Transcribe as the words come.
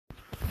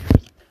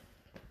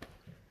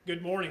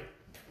Good morning.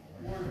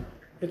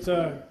 It's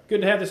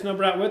good to have this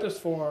number out with us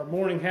for our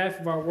morning half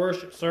of our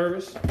worship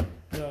service.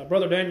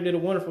 Brother Daniel did a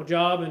wonderful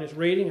job in his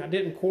reading. I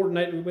didn't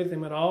coordinate with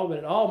him at all, but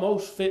it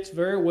almost fits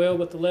very well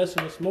with the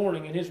lesson this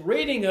morning in his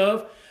reading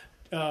of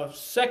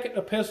second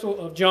epistle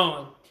of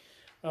John.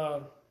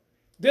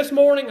 This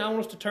morning I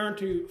want us to turn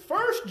to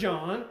 1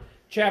 John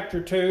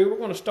chapter 2. We're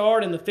going to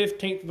start in the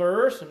 15th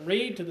verse and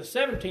read to the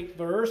 17th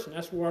verse, and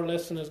that's where our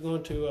lesson is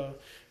going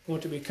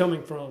to be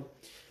coming from.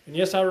 And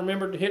yes, I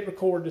remembered to hit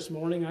record this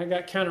morning. I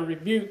got kind of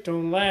rebuked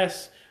on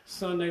last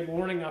Sunday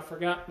morning. I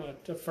forgot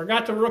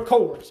to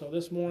record, so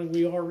this morning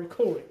we are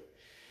recording.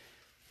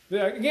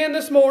 Again,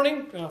 this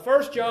morning,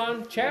 1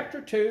 John chapter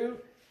 2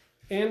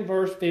 and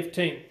verse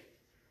 15.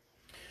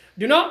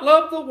 Do not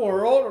love the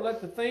world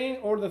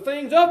or the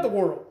things of the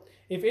world.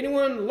 If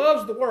anyone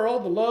loves the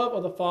world, the love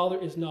of the Father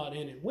is not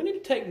in him. We need to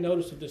take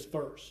notice of this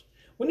verse.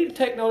 We need to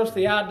take notice of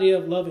the idea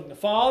of loving the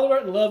Father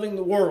and loving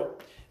the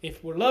world.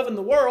 If we're loving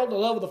the world, the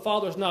love of the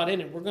Father is not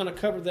in it. We're going to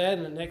cover that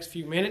in the next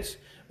few minutes.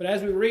 But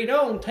as we read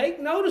on, take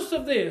notice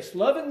of this.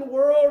 Loving the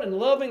world and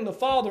loving the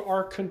Father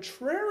are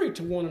contrary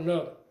to one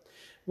another.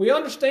 We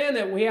understand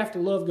that we have to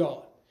love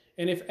God.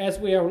 And as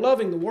we are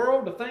loving the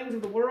world, the things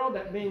of the world,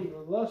 that being the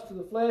lust of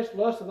the flesh,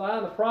 lust of the eye,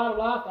 and the pride of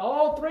life,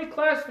 all three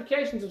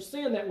classifications of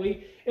sin that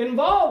we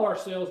involve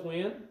ourselves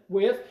with,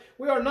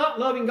 we are not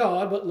loving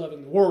God, but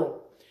loving the world.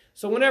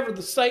 So whenever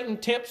the Satan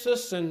tempts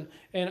us and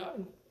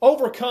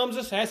overcomes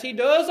us, as he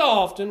does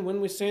often when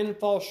we sin and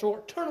fall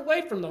short, turn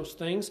away from those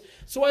things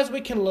so as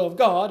we can love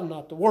God and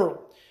not the world.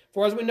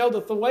 For as we know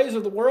that the ways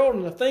of the world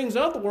and the things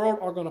of the world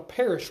are going to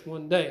perish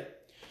one day.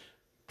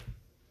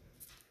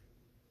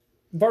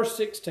 Verse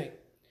 16.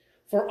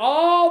 For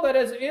all that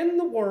is in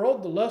the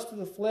world, the lust of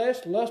the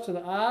flesh, the lust of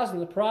the eyes,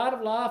 and the pride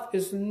of life,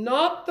 is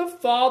not the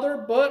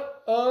Father,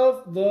 but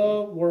of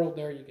the world.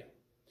 There you go.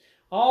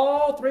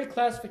 All three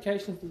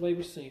classifications of the way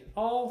we sin.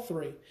 All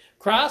three.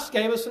 Christ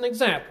gave us an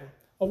example.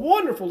 A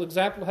wonderful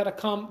example of how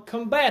to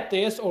combat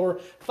this or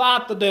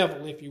fight the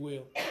devil, if you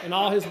will. And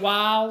all his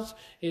wiles,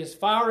 his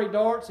fiery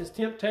darts, his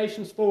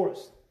temptations for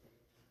us.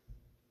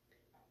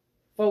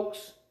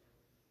 Folks,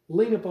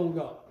 lean upon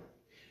God.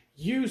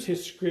 Use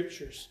his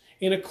scriptures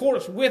in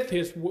accordance with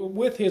his will,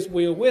 with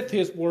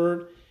his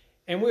word,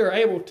 and we are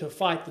able to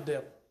fight the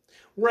devil.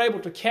 We're able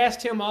to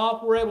cast him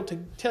off. We're able to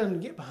tell him to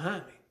get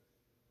behind me,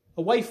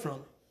 away from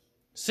him.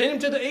 Send him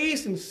to the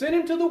east and send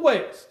him to the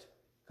west,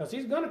 because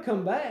he's going to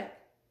come back.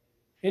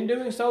 In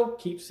doing so,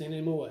 keep sending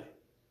him away.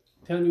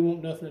 Tell him you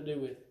want nothing to do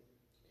with it.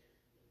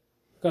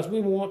 Because we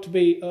want to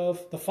be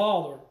of the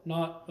Father,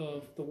 not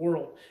of the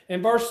world.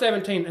 And verse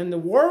 17, and the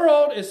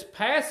world is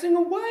passing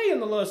away in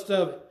the lust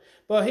of it,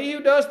 but he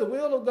who does the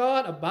will of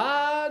God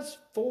abides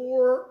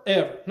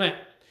forever. Now,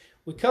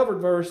 we covered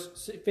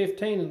verse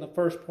 15 in the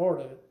first part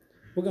of it.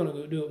 We're going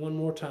to do it one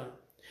more time.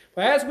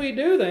 But as we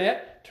do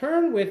that,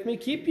 turn with me,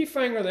 keep your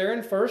finger there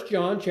in 1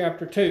 John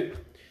chapter 2.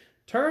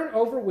 Turn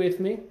over with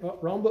me,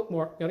 wrong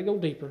bookmark, got to go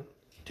deeper,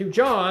 to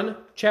John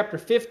chapter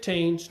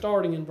 15,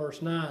 starting in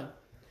verse 9.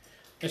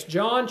 It's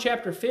John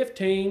chapter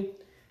 15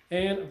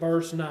 and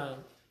verse 9.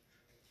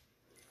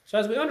 So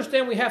as we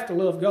understand, we have to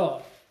love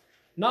God,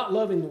 not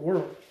loving the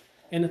world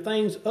and the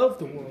things of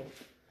the world.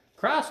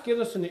 Christ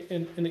gives us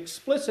an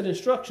explicit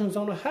instructions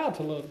on how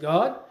to love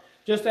God.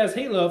 Just as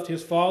he loved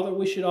his Father,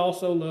 we should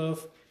also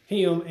love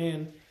him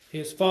and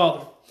his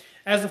Father.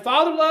 As the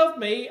Father loved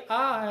me,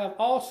 I have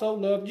also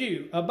loved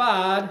you.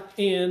 Abide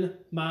in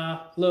my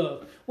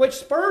love. Which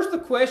spurs the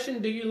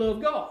question, do you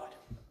love God?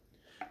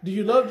 Do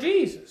you love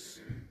Jesus?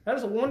 That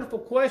is a wonderful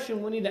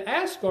question we need to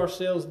ask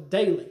ourselves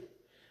daily.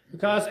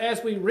 Because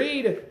as we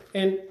read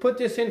and put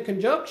this in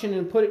conjunction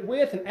and put it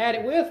with and add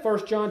it with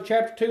 1 John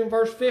chapter 2 and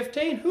verse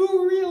 15,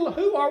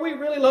 who are we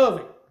really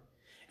loving?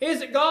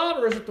 Is it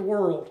God or is it the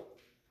world?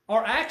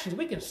 Our actions,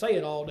 we can say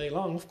it all day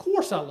long. Of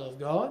course I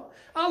love God.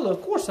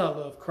 Of course I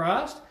love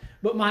Christ.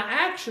 But my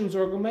actions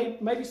are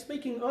maybe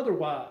speaking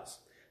otherwise.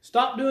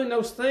 Stop doing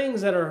those things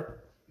that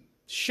are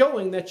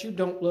showing that you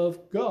don't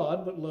love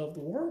God but love the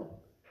world.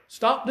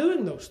 Stop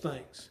doing those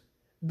things.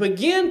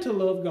 Begin to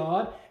love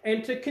God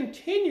and to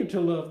continue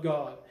to love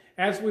God.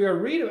 As we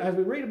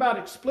read about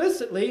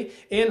explicitly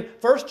in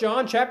 1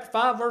 John chapter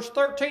 5 verse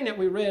 13 that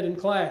we read in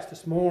class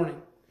this morning.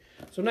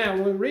 So now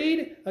when we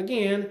read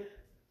again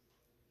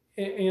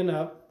in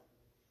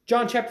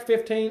John chapter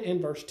 15 and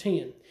verse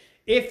 10.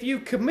 If you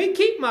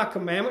keep my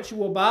commandments, you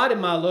will abide in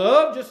my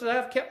love, just as I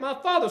have kept my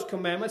Father's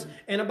commandments,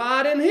 and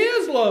abide in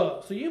his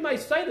love. So you may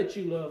say that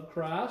you love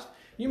Christ.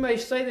 You may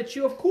say that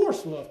you, of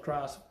course, love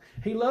Christ.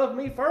 He loved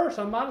me first.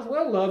 I might as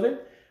well love him.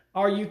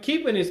 Are you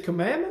keeping his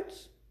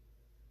commandments?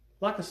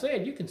 Like I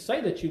said, you can say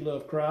that you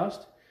love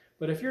Christ,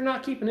 but if you're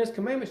not keeping his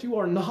commandments, you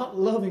are not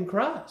loving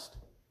Christ.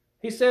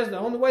 He says the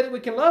only way that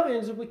we can love him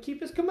is if we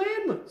keep his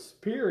commandments,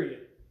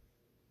 period.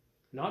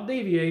 Not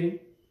deviating.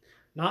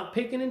 Not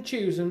picking and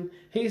choosing.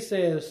 He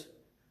says,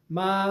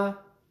 my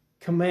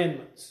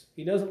commandments.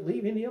 He doesn't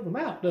leave any of them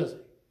out, does he?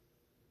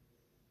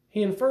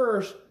 He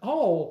infers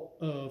all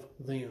of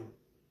them.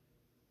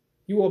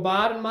 You will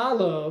abide in my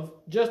love,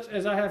 just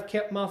as I have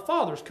kept my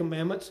Father's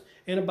commandments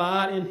and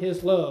abide in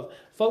his love.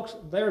 Folks,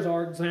 there's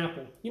our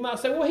example. You might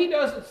say, well, he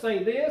doesn't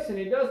say this, and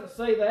he doesn't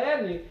say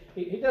that, and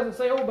he doesn't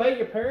say obey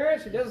your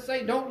parents, he doesn't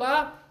say don't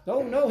lie.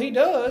 Oh, no, he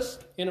does.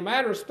 In a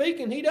matter of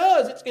speaking, he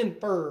does. It's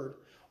inferred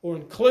or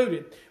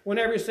included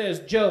whenever he says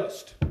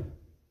just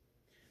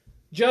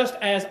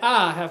as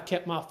I have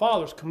kept my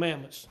Father's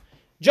commandments.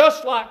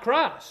 Just like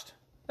Christ.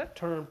 That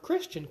term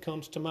Christian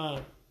comes to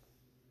mind.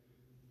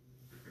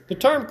 The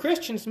term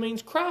Christians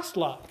means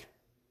Christ-like.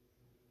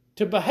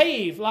 To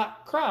behave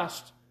like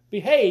Christ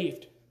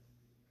behaved.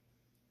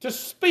 To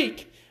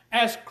speak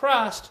as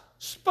Christ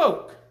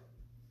spoke.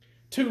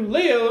 To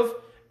live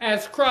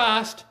as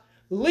Christ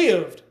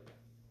lived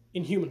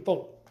in human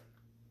form.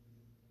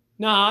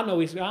 Now, I know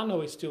he's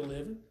still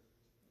living.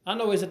 I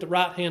know he's at the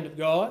right hand of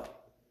God.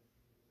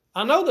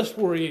 I know that's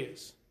where he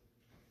is.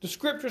 The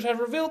Scriptures have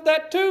revealed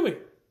that to me.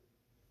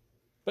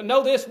 But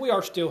know this, we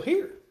are still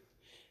here.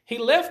 He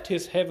left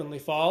his heavenly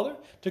Father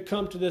to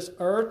come to this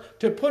earth,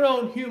 to put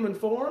on human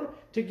form,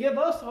 to give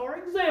us our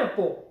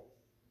example.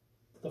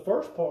 The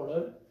first part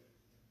of it.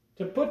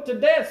 To put to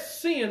death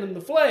sin in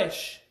the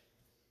flesh.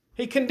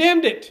 He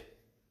condemned it.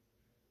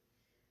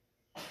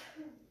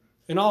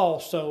 And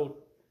also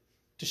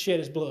to shed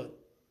his blood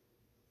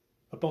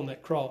upon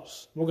that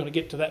cross. We're going to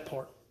get to that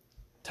part.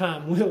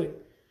 Time willing.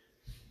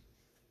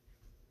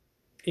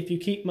 If you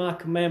keep my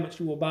commandments,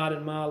 you will abide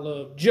in my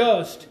love.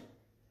 Just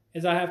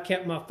as I have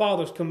kept my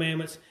Father's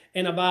commandments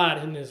and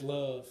abide in his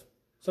love.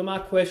 So my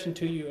question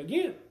to you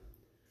again,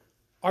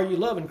 are you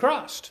loving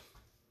Christ?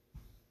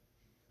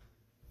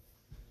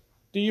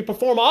 Do you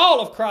perform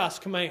all of Christ's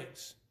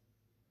commands?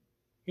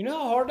 You know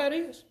how hard that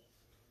is?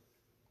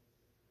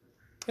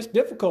 It's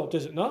difficult,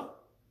 is it not?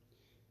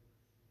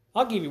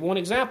 I'll give you one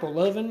example.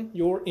 Loving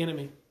your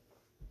enemy.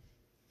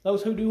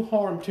 Those who do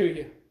harm to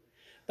you.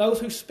 Those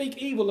who speak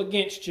evil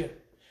against you.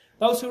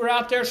 Those who are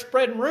out there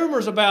spreading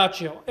rumors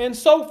about you, and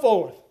so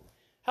forth.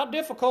 How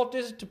difficult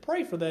is it to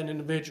pray for that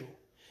individual?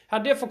 How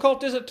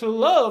difficult is it to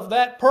love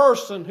that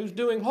person who's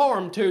doing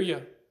harm to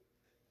you?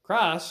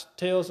 Christ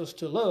tells us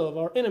to love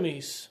our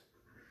enemies,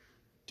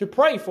 to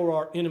pray for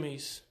our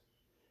enemies,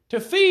 to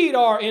feed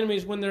our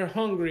enemies when they're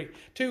hungry,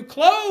 to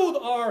clothe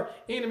our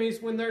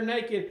enemies when they're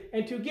naked,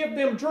 and to give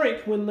them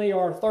drink when they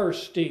are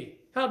thirsty.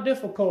 How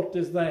difficult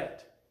is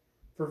that?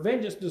 For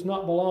vengeance does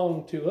not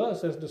belong to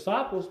us as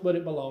disciples, but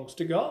it belongs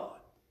to God.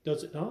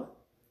 Does it not?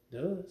 It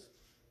does.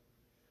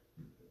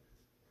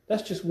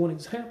 That's just one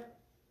example.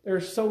 There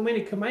are so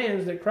many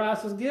commands that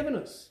Christ has given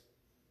us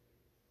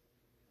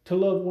to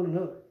love one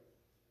another.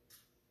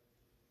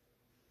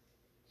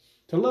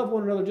 To love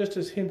one another just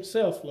as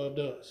himself loved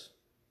us.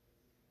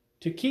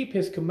 To keep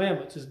his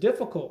commandments is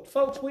difficult.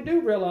 Folks, we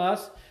do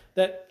realize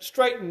that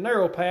straight and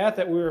narrow path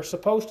that we're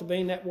supposed to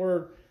be in, that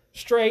word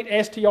straight,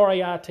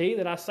 S-T-R-A-I-T,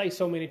 that I say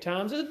so many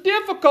times, is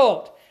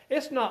difficult.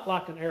 It's not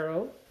like an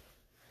arrow.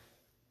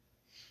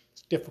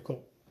 It's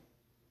difficult.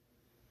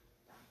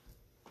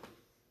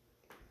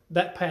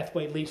 That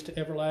pathway leads to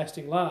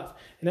everlasting life.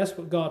 And that's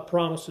what God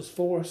promises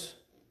for us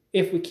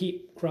if we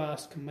keep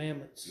Christ's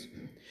commandments.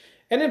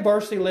 And in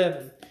verse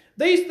 11,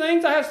 these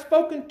things I have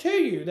spoken to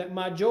you, that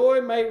my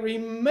joy may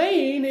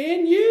remain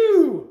in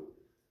you,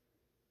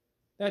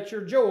 that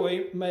your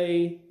joy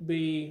may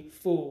be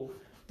full.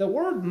 The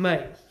word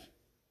may.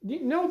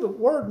 You know the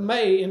word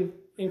may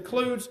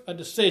includes a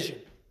decision.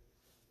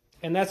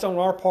 And that's on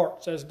our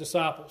parts as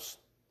disciples.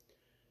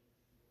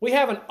 We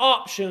have an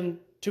option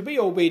to be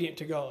obedient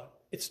to God.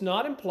 It's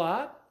not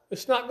implied.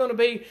 It's not going to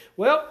be,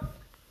 well,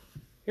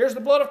 here's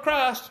the blood of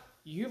Christ.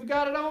 You've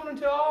got it on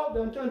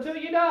until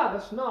you die.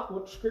 That's not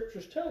what the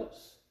Scriptures tell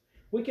us.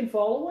 We can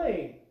fall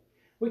away.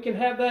 We can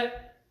have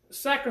that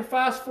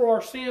sacrifice for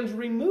our sins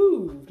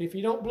removed. If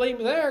you don't believe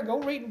me there,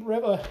 go read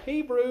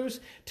Hebrews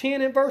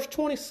 10 and verse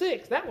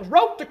 26. That was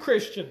wrote to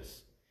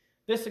Christians.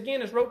 This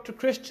again is wrote to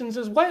Christians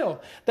as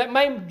well. That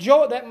my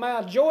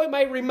joy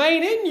may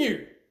remain in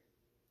you.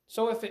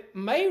 So if it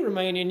may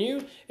remain in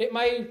you, it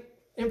may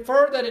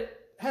infer that it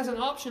has an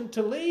option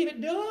to leave.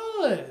 It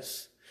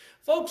does.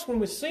 Folks, when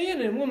we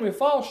sin and when we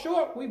fall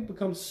short, we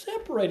become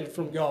separated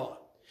from God.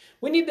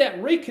 We need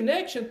that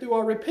reconnection through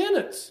our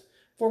repentance.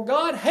 For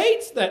God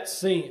hates that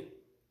sin.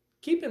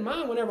 Keep in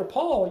mind, whenever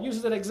Paul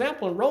uses that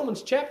example in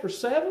Romans chapter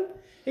 7,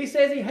 he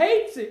says he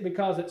hates it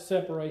because that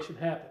separation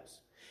happens.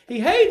 He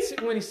hates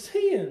it when he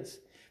sins.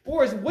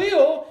 For his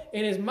will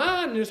and his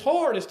mind and his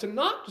heart is to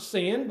not to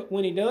sin, but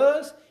when he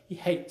does, he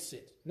hates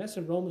it. And that's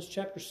in Romans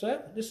chapter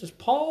 7. This is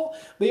Paul,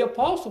 the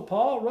Apostle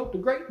Paul, wrote a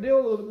great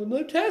deal of the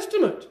New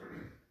Testament.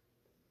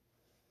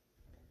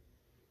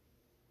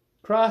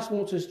 Christ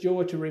wants his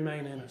joy to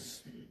remain in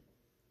us.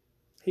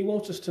 He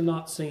wants us to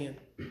not sin.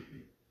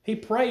 He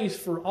prays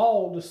for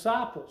all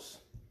disciples.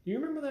 Do you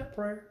remember that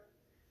prayer?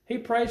 He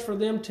prays for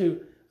them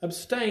to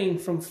abstain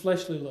from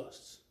fleshly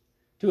lusts,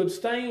 to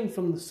abstain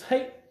from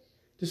Satan,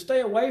 to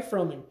stay away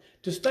from him,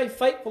 to stay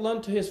faithful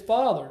unto his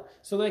Father,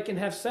 so they can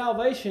have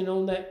salvation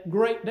on that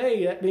great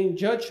day, that being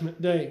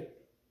Judgment Day.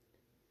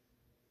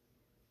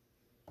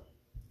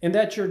 and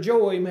that your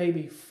joy may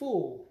be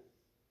full.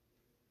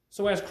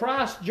 So as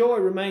Christ's joy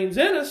remains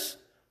in us,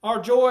 our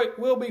joy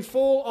will be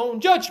full on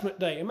Judgment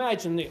Day.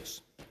 Imagine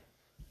this.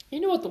 You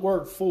know what the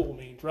word full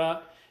means,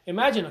 right?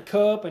 Imagine a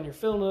cup and you're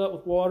filling it up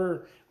with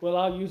water. Well,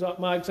 I'll use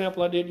my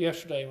example I did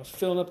yesterday. I was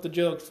filling up the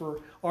jugs for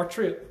our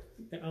trip.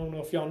 I don't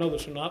know if y'all know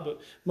this or not, but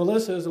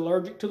Melissa is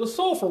allergic to the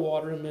sulfur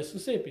water in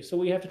Mississippi. So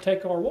we have to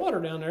take our water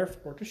down there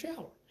for her to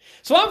shower.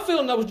 So I'm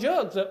filling those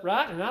jugs up,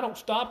 right? And I don't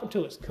stop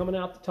until it's coming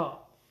out the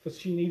top because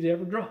she needs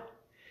every drop.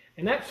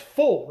 And that's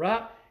full,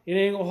 right? It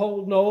ain't going to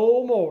hold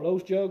no more.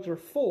 Those jugs are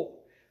full.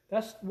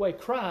 That's the way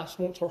Christ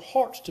wants our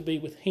hearts to be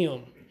with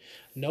Him.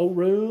 No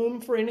room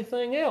for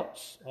anything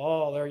else.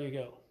 Oh, there you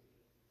go.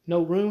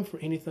 No room for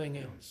anything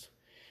else.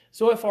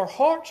 So if our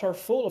hearts are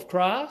full of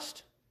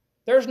Christ,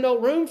 there's no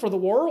room for the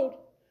world.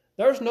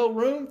 There's no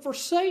room for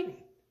Satan.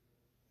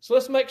 So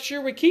let's make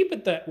sure we keep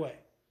it that way.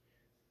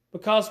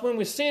 Because when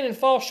we sin and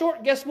fall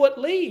short, guess what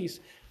leaves?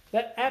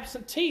 That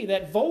absentee,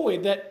 that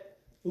void, that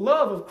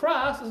love of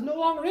Christ is no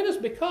longer in us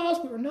because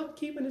we are not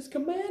keeping His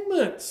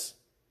commandments.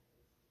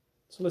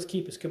 So let's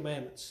keep His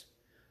commandments.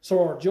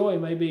 So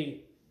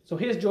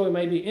His joy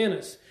may be in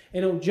us.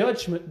 And on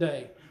Judgment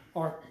Day,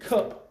 our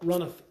cup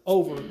runneth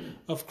over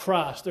of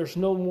Christ. There's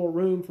no more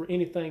room for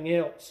anything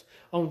else.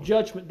 On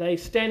Judgment Day,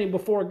 standing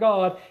before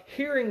God,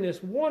 hearing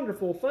this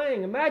wonderful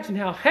thing, imagine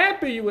how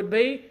happy you would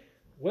be.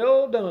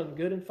 Well done,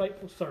 good and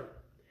faithful servant.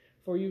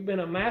 For you've been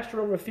a master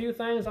over a few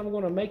things, I'm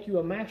going to make you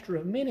a master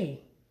of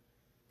many.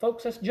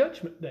 Folks, that's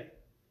Judgment Day.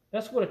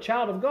 That's what a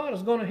child of God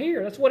is going to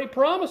hear. That's what He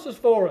promises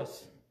for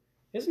us.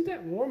 Isn't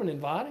that warm and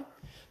inviting?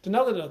 To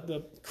know that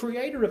the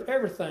Creator of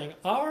everything,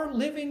 our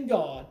living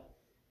God,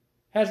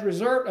 has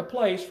reserved a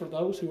place for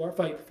those who are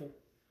faithful.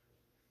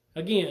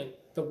 Again,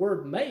 the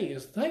word may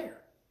is there.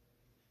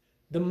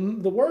 The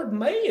word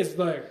may is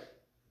there.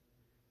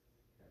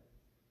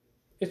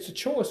 It's a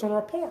choice on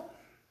our part.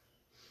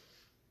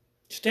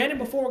 Standing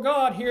before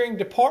God, hearing,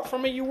 "Depart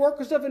from me, you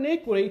workers of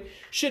iniquity,"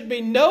 should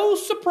be no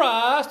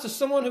surprise to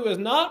someone who is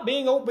not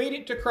being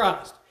obedient to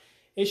Christ.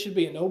 It should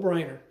be a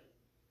no-brainer.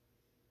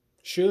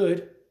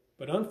 Should,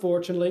 but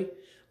unfortunately,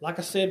 like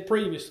I said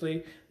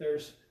previously,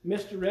 there's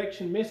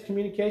misdirection,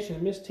 miscommunication,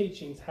 and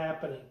misteachings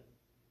happening.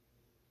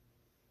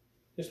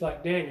 Just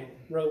like Daniel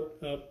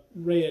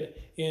read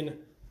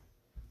in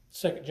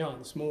 2 John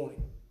this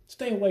morning.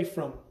 Stay away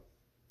from them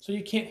so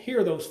you can't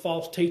hear those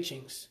false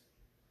teachings.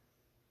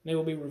 They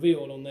will be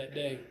revealed on that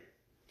day.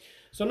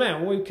 So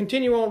now, when we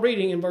continue on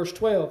reading in verse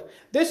 12,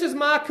 "This is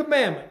my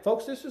commandment."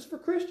 Folks, this is for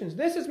Christians.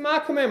 "This is my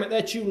commandment,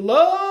 that you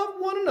love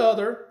one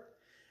another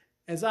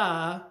as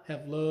I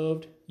have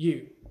loved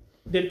you."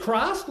 Did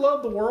Christ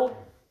love the world?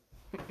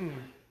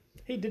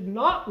 He did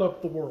not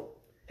love the world.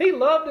 He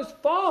loved His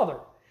Father.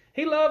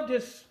 He loved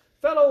His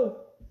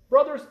fellow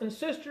brothers and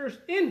sisters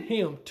in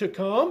Him to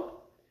come.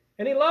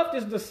 And He loved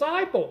His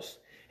disciples.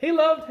 He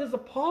loved His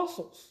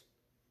apostles.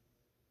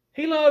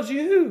 He loves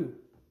you.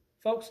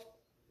 Folks,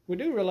 we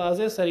do realize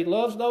this, that He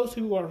loves those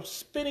who are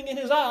spitting in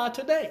His eye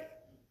today.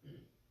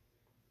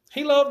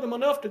 He loved them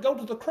enough to go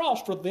to the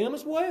cross for them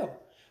as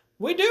well.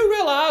 We do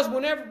realize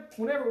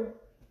whenever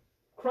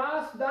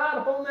Christ died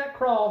upon that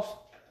cross,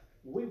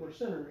 we were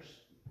sinners.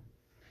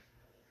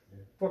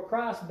 For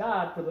Christ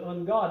died for the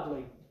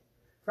ungodly.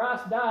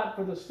 Christ died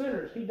for the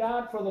sinners. He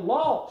died for the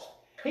lost.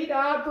 He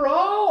died for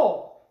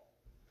all.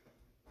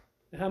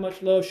 And how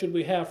much love should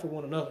we have for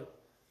one another?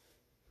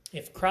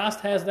 If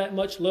Christ has that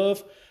much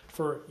love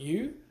for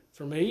you,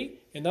 for me,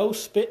 and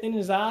those spitting in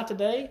His eye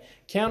today,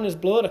 counting His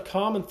blood a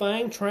common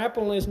thing,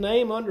 trampling His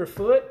name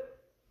underfoot,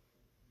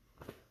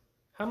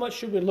 how much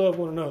should we love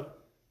one another?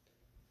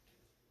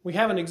 We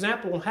have an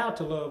example on how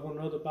to love one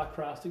another by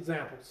Christ's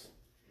examples.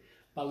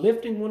 By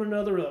lifting one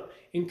another up,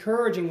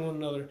 encouraging one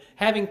another,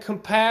 having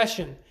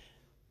compassion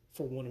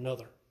for one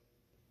another.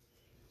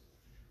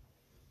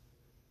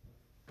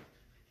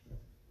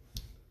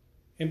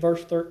 In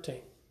verse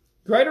 13,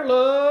 "Greater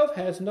love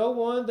has no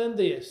one than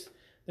this,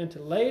 than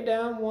to lay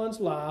down one's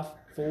life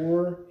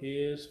for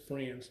his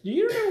friends." Do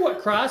you remember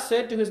what Christ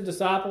said to His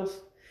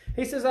disciples?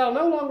 He says, "I'll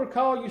no longer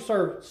call you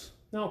servants.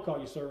 I don't call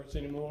you servants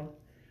anymore.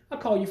 I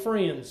call you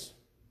friends."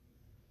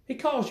 He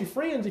calls you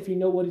friends if you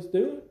know what He's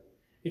doing.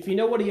 If you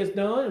know what He has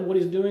done and what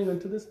He's doing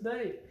unto this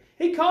day.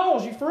 He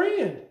calls you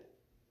friend.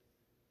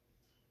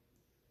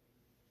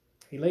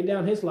 He laid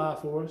down His life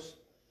for us.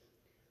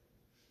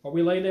 Or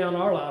we lay down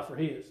our life for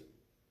His.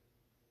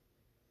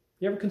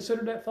 You ever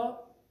considered that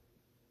thought?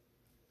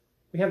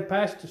 We have a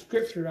passage of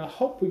Scripture I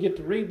hope we get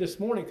to read this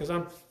morning because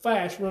I'm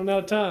fast running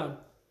out of time.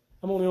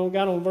 I'm only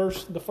got on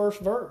the first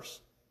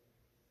verse.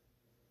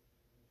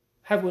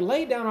 Have we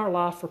laid down our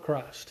life for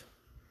Christ?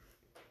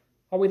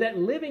 Are we that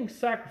living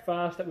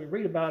sacrifice that we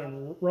read about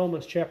in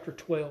Romans chapter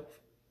 12?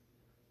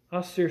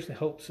 I seriously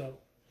hope so.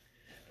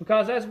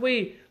 Because as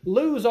we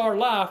lose our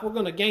life, we're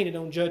going to gain it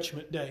on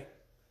Judgment Day.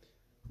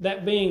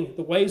 That being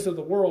the ways of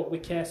the world, we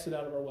cast it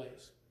out of our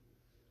ways.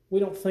 We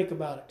don't think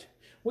about it.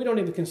 We don't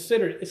even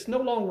consider it. It's no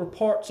longer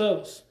parts of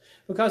us.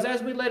 Because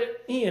as we let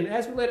it in,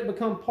 as we let it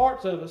become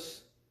parts of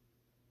us,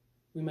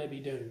 we may be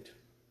doomed.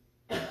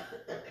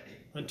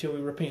 until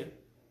we repent,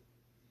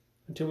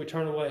 until we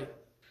turn away.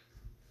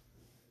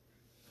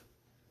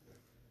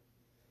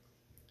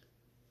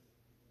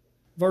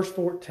 Verse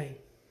 14.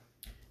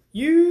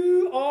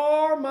 You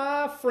are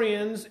my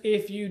friends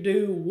if you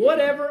do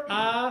whatever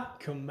I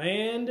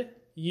command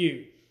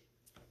you.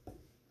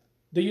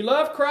 Do you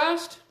love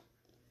Christ?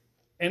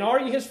 And are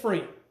you His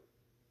friend?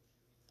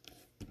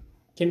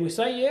 Can we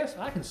say yes?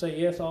 I can say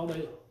yes all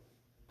day long.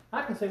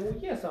 I can say, well,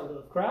 yes, I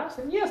love Christ,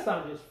 and yes,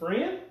 I'm His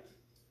friend.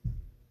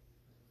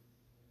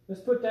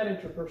 Let's put that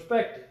into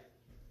perspective.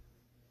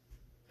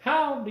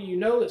 How do you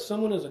know that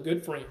someone is a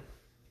good friend?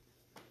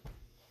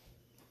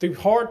 Through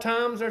hard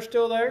times, they're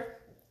still there.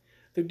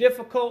 Through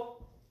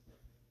difficult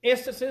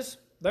instances,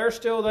 they're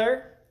still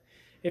there.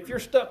 If you're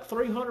stuck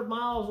 300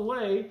 miles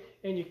away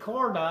and your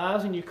car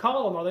dies and you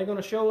call them, are they going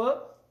to show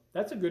up?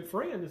 That's a good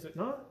friend, is it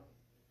not?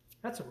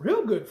 That's a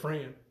real good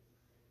friend.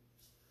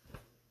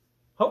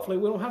 Hopefully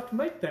we don't have to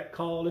make that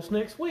call this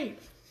next week.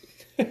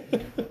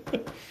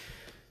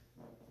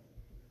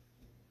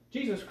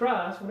 Jesus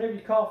Christ, whenever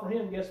you call for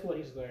Him, guess what?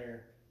 He's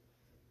there.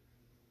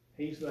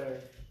 He's there.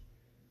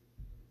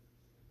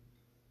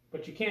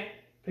 But you can't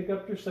pick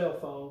up your cell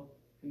phone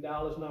and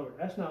dial His number.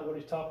 That's not what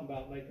He's talking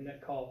about, making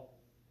that call.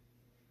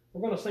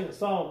 We're going to sing a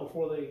song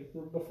before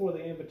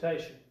the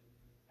invitation.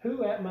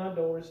 Who at my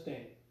door is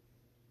standing?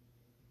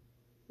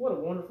 What a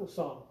wonderful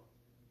song.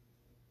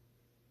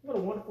 What a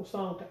wonderful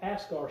song to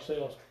ask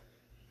ourselves.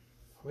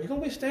 Are we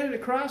going to be standing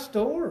at Christ's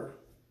door? Or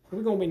are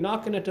we going to be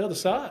knocking at the other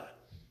side?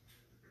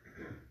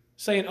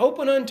 Saying,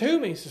 open unto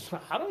me. He says,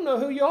 I don't know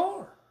who you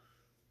are.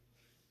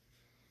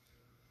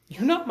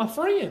 You're not my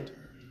friend.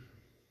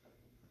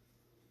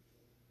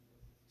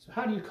 So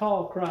how do you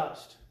call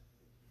Christ?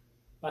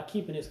 By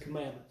keeping His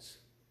commandments.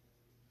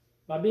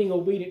 By being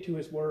obedient to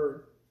His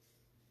word.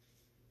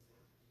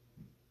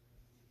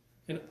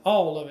 And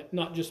all of it,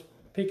 not just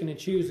picking and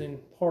choosing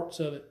parts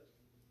of it.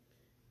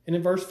 And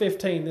in verse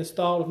 15, this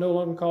thought of no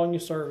longer calling you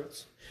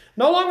servants.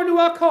 No longer do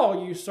I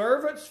call you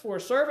servants, for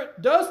a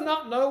servant does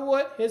not know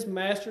what his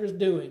master is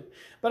doing.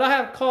 But I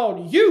have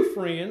called you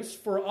friends,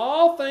 for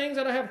all things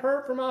that I have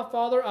heard from my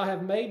Father I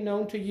have made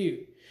known to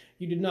you.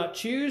 You did not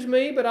choose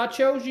me, but I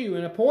chose you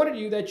and appointed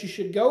you that you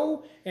should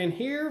go and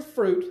hear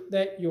fruit,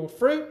 that your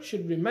fruit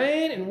should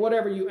remain, and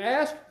whatever you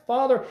ask,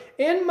 Father,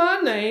 in my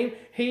name,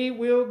 He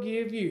will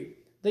give you.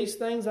 These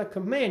things I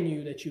command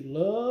you, that you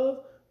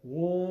love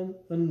one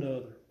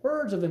another.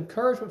 Words of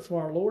encouragement from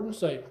our Lord and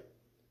Savior.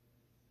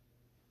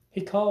 He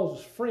calls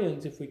us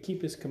friends if we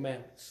keep His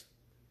commandments.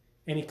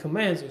 And He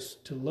commands us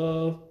to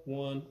love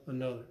one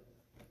another.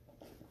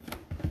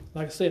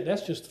 Like I said,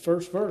 that's just the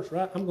first verse,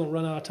 right? I'm going to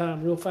run out of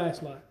time real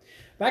fast.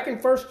 Back in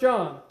 1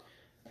 John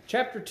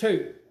chapter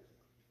 2,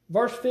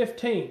 verse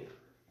 15.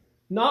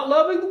 Not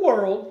loving the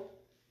world,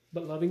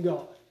 but loving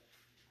God.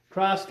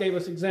 Christ gave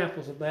us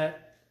examples of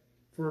that.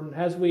 For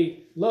as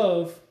we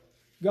love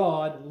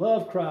God,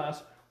 love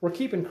Christ, we're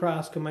keeping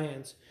Christ's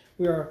commands.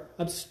 We are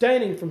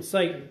abstaining from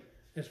Satan.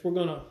 As we're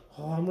going to,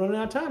 I'm running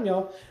out of time,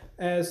 y'all.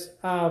 As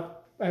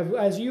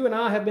you and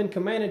I have been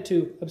commanded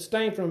to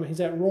abstain from him, he's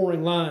that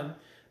roaring lion.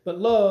 But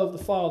love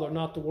the Father,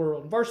 not the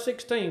world. Verse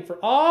 16, for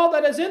all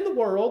that is in the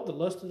world, the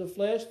lust of the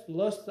flesh, the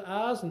lust of the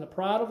eyes, and the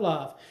pride of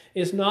life,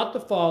 is not the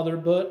Father,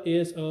 but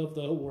is of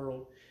the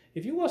world.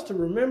 If you was to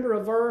remember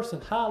a verse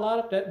and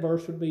highlight it, that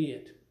verse would be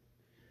it.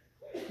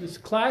 It's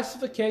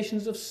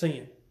classifications of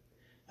sin.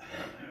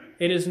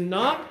 It is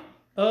not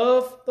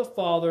of the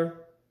Father,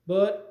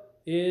 but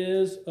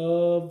is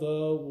of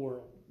the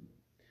world.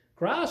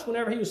 Christ,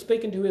 whenever He was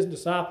speaking to His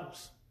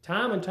disciples,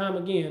 time and time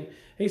again,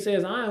 He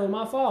says, I am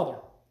my Father.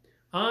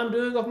 I'm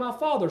doing of my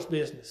Father's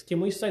business.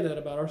 Can we say that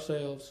about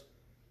ourselves?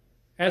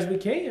 As we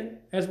can,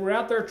 as we're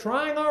out there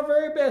trying our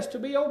very best to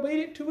be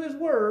obedient to His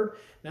word.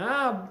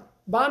 Now,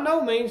 by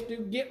no means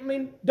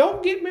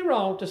don't get me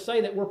wrong to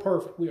say that we're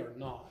perfect. We are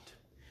not.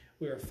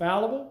 We are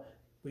fallible.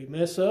 We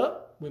mess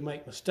up. We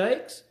make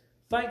mistakes.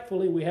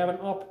 Thankfully, we have an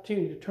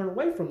opportunity to turn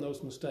away from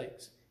those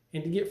mistakes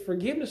and to get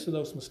forgiveness of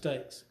those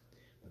mistakes.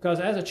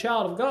 Because as a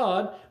child of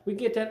God, we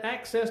get that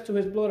access to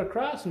His blood of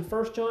Christ in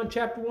 1 John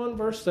chapter 1,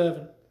 verse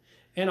 7,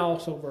 and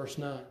also verse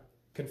 9.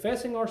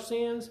 Confessing our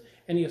sins,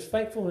 and He is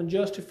faithful and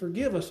just to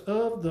forgive us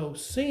of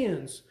those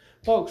sins.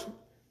 Folks,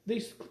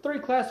 these three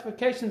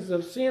classifications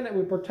of sin that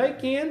we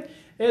partake in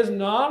is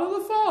not of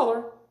the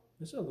Father,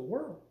 it's of the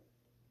world.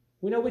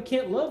 We know we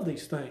can't love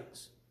these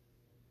things.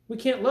 We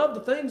can't love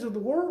the things of the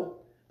world.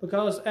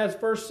 Because as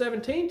verse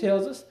 17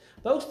 tells us,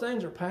 those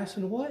things are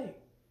passing away.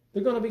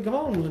 They're going to be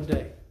gone one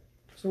day.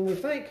 So when we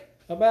think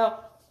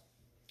about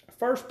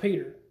 1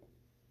 Peter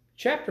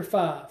chapter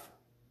 5,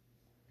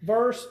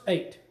 verse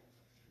 8,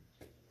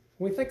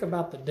 when we think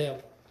about the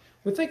devil,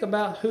 we think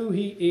about who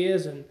he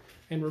is and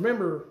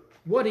remember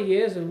what he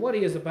is and what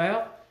he is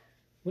about,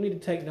 we need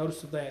to take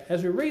notice of that.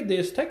 As we read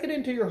this, take it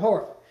into your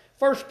heart.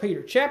 1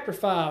 Peter chapter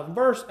 5,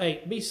 verse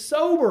 8, be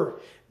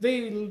sober,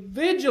 be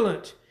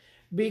vigilant,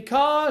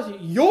 Because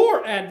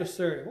your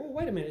adversary, oh,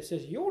 wait a minute, it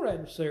says your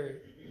adversary.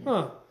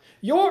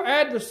 Your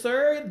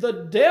adversary,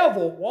 the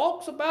devil,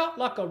 walks about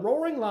like a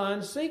roaring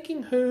lion,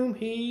 seeking whom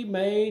he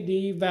may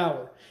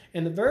devour.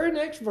 And the very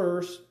next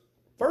verse,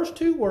 first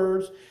two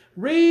words,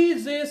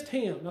 resist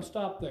him. Now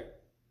stop there.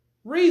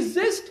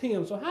 Resist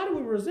him. So how do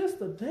we resist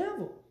the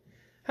devil?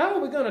 How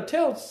are we going to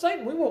tell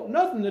Satan we want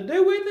nothing to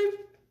do with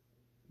him?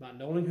 By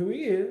knowing who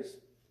he is,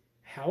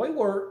 how he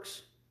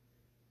works,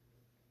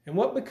 and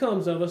what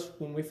becomes of us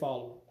when we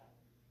follow him.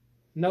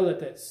 Know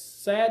that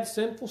sad,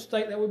 sinful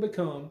state that we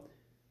become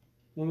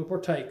when we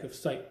partake of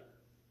Satan.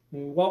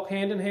 When we walk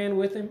hand in hand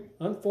with him,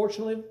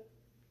 unfortunately,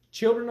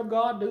 children of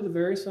God do the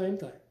very same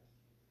thing.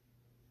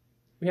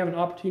 We have an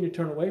opportunity to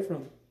turn away from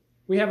him.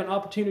 We have an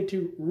opportunity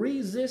to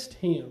resist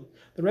him.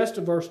 The rest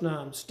of verse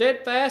 9.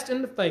 Steadfast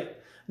in the faith,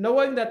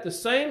 knowing that the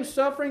same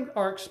sufferings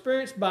are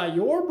experienced by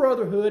your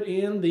brotherhood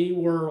in the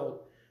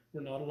world.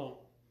 We're not alone.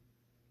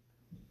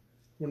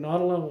 We're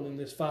not alone in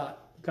this fight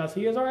because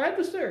he is our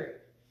adversary.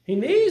 He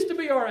needs to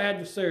be our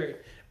adversary.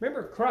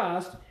 Remember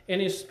Christ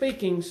and his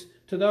speakings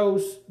to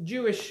those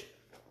Jewish,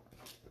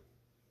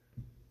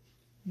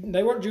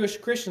 they weren't Jewish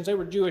Christians, they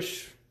were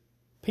Jewish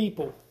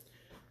people.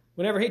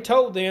 Whenever he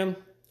told them,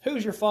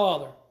 who's your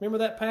father? Remember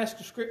that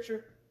passage of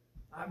Scripture?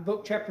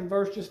 Book, chapter, and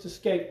verse just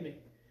escaped me.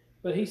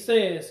 But he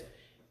says,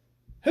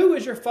 who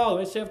is your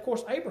father? They said, of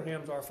course,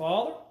 Abraham's our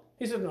father.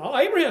 He said, no,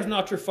 Abraham's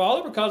not your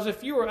father, because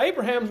if you were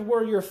Abraham's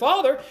were your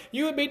father,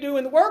 you would be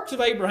doing the works of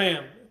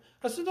Abraham.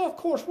 I said, oh, of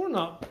course, we're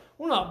not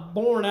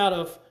born out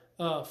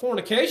of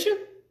fornication.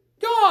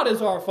 God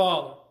is our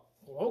father.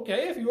 Well,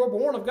 okay, if you are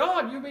born of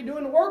God, you'll be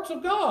doing the works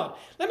of God.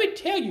 Let me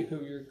tell you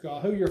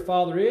who your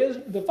father is.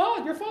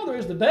 Your father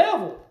is the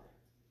devil.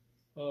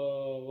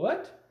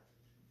 What?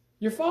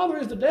 Your father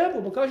is the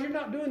devil because you're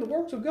not doing the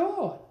works of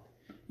God.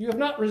 You have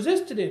not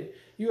resisted him.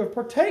 You have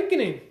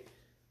partaken him.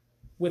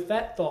 With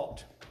that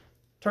thought,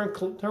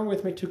 turn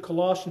with me to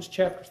Colossians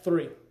chapter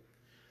 3.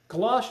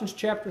 Colossians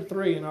chapter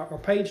 3, and our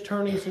page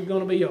turnings is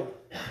going to be on.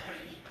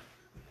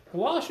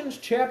 Colossians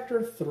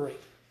chapter 3.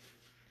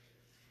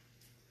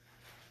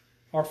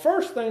 Our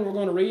first thing we're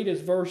going to read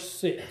is verse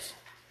 6.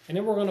 And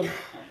then we're going to,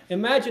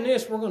 imagine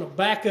this, we're going to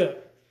back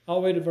up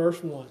all the way to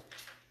verse 1.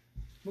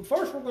 But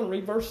first we're going to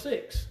read verse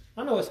 6.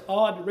 I know it's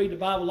odd to read the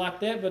Bible like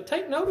that, but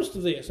take notice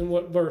of this and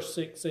what verse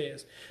 6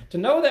 says. To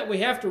know that we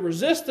have to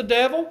resist the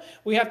devil,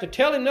 we have to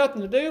tell him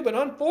nothing to do, but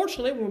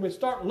unfortunately when we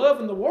start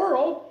loving the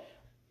world,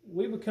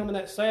 we become in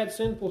that sad,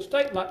 sinful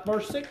state like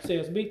verse 6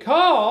 says.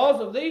 Because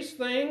of these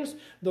things,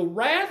 the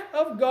wrath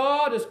of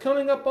God is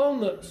coming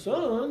upon the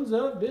sons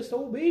of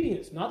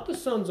disobedience. Not the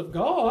sons of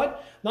God,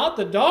 not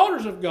the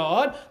daughters of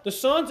God, the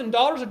sons and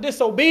daughters of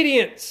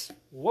disobedience.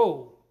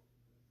 Whoa.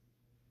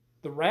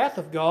 The wrath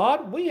of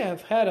God, we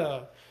have had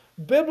a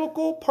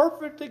biblical,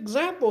 perfect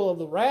example of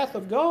the wrath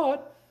of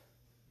God.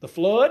 The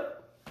flood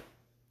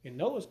in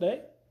Noah's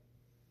day.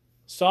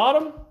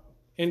 Sodom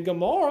and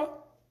Gomorrah.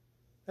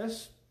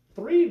 That's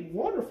 3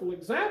 wonderful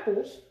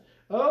examples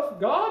of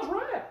God's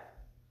wrath.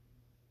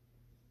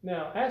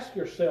 Now, ask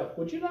yourself,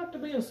 would you like to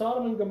be in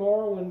Sodom and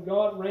Gomorrah when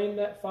God rained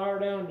that fire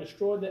down and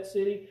destroyed that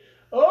city?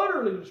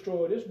 Utterly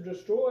destroyed. It's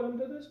destroyed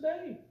unto this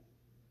day.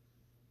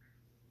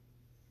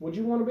 Would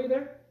you want to be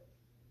there?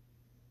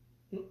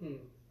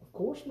 Of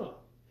course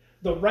not.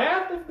 The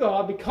wrath of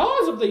God,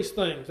 because of these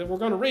things that we're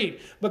going to read,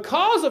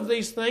 because of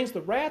these things,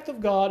 the wrath of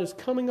God is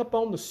coming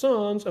upon the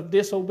sons of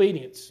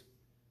disobedience.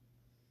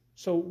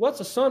 So what's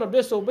a son of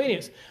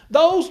disobedience?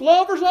 Those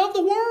lovers of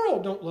the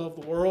world. Don't love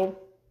the world.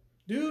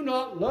 Do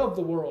not love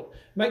the world.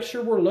 Make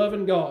sure we're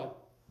loving God.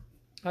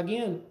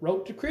 Again,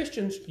 wrote to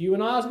Christians, you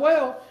and I as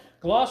well.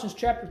 Colossians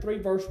chapter 3,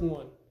 verse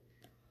 1.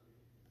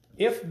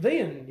 If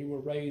then you were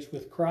raised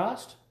with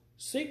Christ,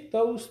 seek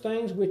those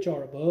things which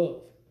are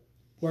above,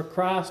 where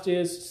Christ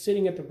is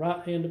sitting at the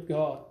right hand of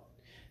God.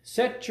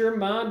 Set your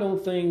mind on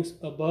things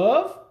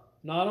above,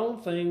 not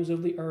on things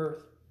of the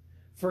earth.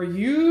 For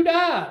you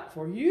died,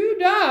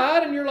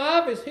 and your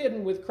life is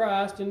hidden with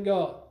Christ in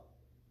God.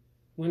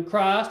 When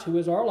Christ, who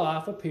is our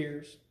life,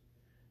 appears,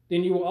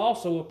 then you will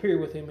also appear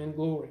with him in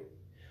glory.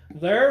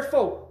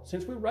 Therefore,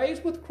 since we're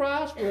raised with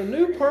Christ, we're a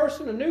new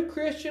person, a new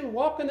Christian,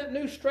 walking that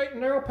new straight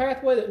and narrow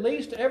pathway that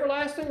leads to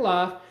everlasting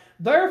life.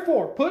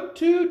 Therefore, put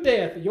to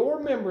death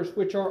your members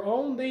which are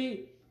on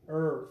the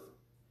earth.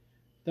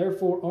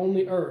 Therefore, on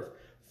the earth.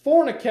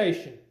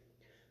 Fornication,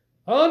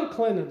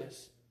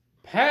 uncleanness,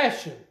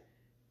 passion,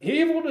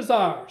 evil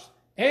desires,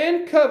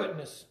 and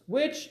covetousness,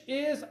 which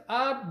is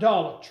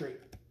idolatry.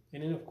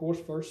 And then, of course,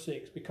 verse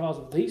 6. Because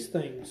of these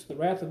things, the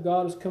wrath of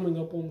God is coming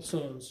up on the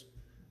sons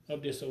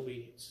of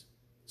disobedience.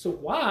 So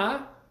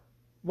why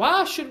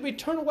should we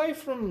turn away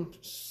from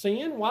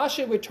sin? Why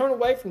should we turn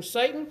away from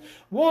Satan?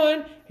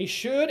 One, he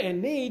should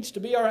and needs to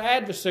be our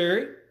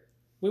adversary.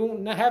 We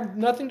won't have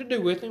nothing to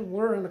do with him.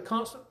 We're in a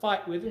constant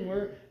fight with him.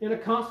 We're in a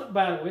constant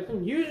battle with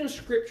him, using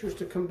scriptures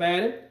to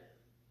combat him.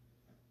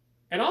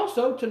 And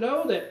also to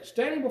know that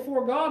standing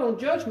before God on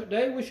Judgment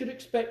Day, we should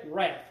expect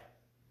wrath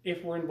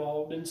if we're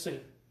involved in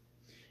sin.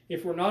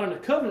 If we're not in a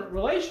covenant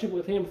relationship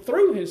with Him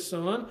through His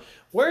Son,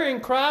 we're in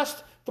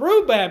Christ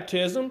through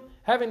baptism,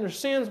 having their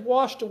sins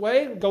washed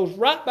away. It goes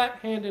right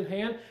back hand in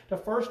hand to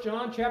 1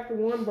 John chapter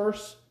 1,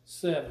 verse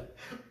 7.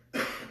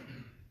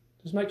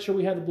 Just make sure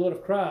we have the blood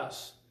of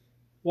Christ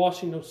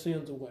washing those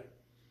sins away.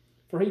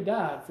 For He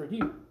died for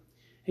you.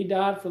 He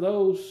died for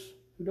those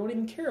who don't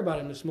even care about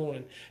Him this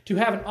morning. To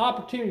have an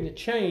opportunity to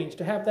change,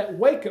 to have that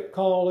wake-up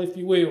call, if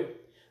you will.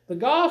 The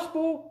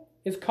gospel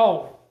is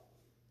calling.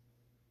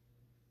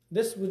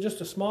 This was just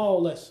a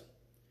small lesson.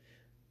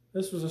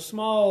 This was a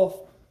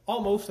small,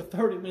 almost a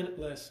 30-minute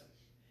lesson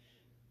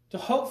to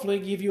hopefully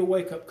give you a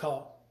wake-up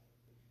call.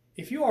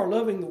 If you are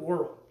loving the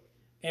world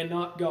and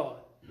not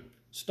God,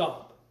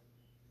 stop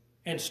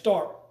and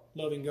start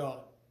loving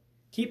God.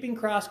 Keeping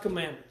Christ's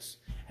commandments,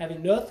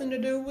 having nothing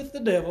to do with the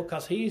devil,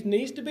 because he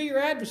needs to be your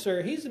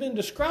adversary. He's been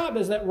described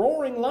as that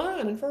roaring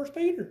lion in 1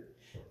 Peter.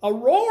 A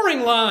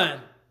roaring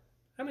lion.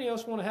 How many of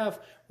us want to have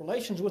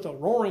relations with a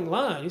roaring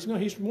lion?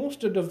 He wants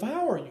to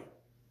devour you.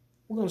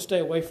 We're going to stay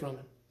away from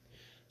him.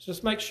 So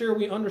just make sure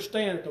we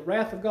understand that the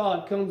wrath of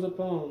God comes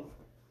upon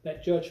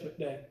that judgment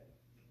day,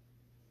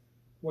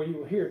 where you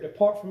will hear,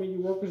 "Depart from me,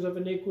 you workers of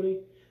iniquity,"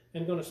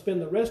 and going to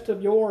spend the rest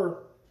of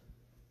your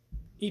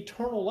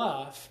eternal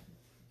life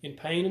in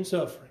pain and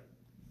suffering.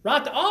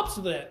 Right the opposite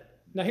of that.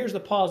 Now here's the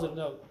positive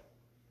note.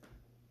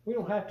 We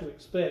don't have to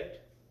expect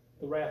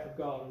the wrath of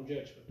God on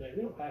Judgment Day.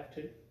 We don't have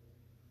to.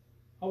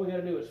 All we got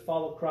to do is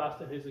follow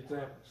Christ and His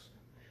examples.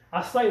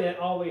 I say that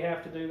all we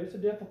have to do. It's a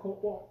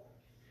difficult walk.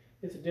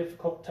 It's a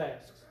difficult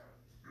task.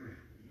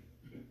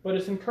 But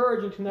it's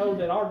encouraging to know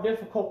that our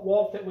difficult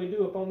walk that we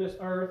do upon this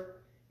earth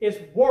is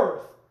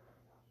worth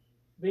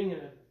being in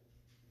a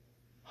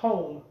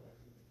home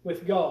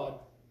with God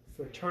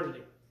for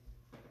eternity.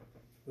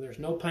 Where there's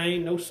no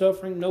pain, no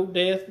suffering, no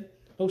death,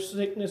 no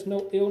sickness,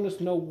 no illness,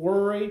 no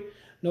worry,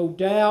 no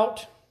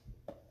doubt.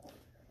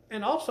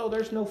 And also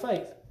there's no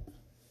faith.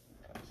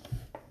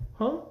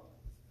 Huh?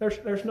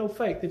 There's no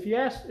faith. If you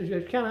ask, if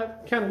you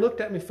kind of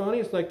looked at me funny,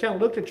 it's like kind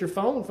of looked at your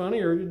phone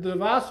funny or the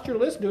device that you're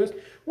listening to us.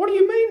 What do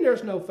you mean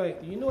there's no faith?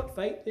 Do you know what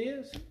faith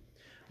is?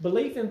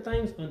 Belief in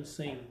things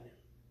unseen.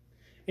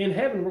 In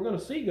heaven, we're going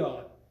to see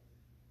God.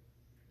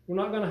 We're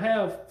not going to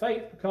have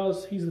faith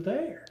because He's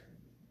there.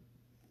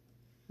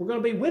 We're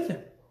going to be with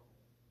Him.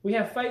 We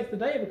have faith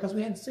today because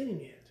we hadn't seen Him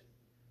yet.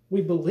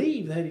 We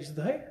believe that He's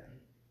there.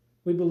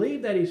 We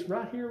believe that He's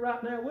right here,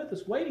 right now with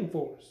us, waiting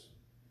for us.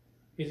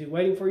 Is He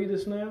waiting for you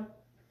this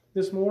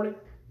morning?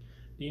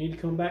 Do you need to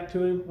come back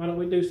to Him? Why don't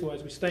we do so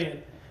as we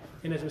stand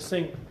and as we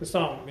sing the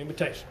song,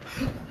 Invitation.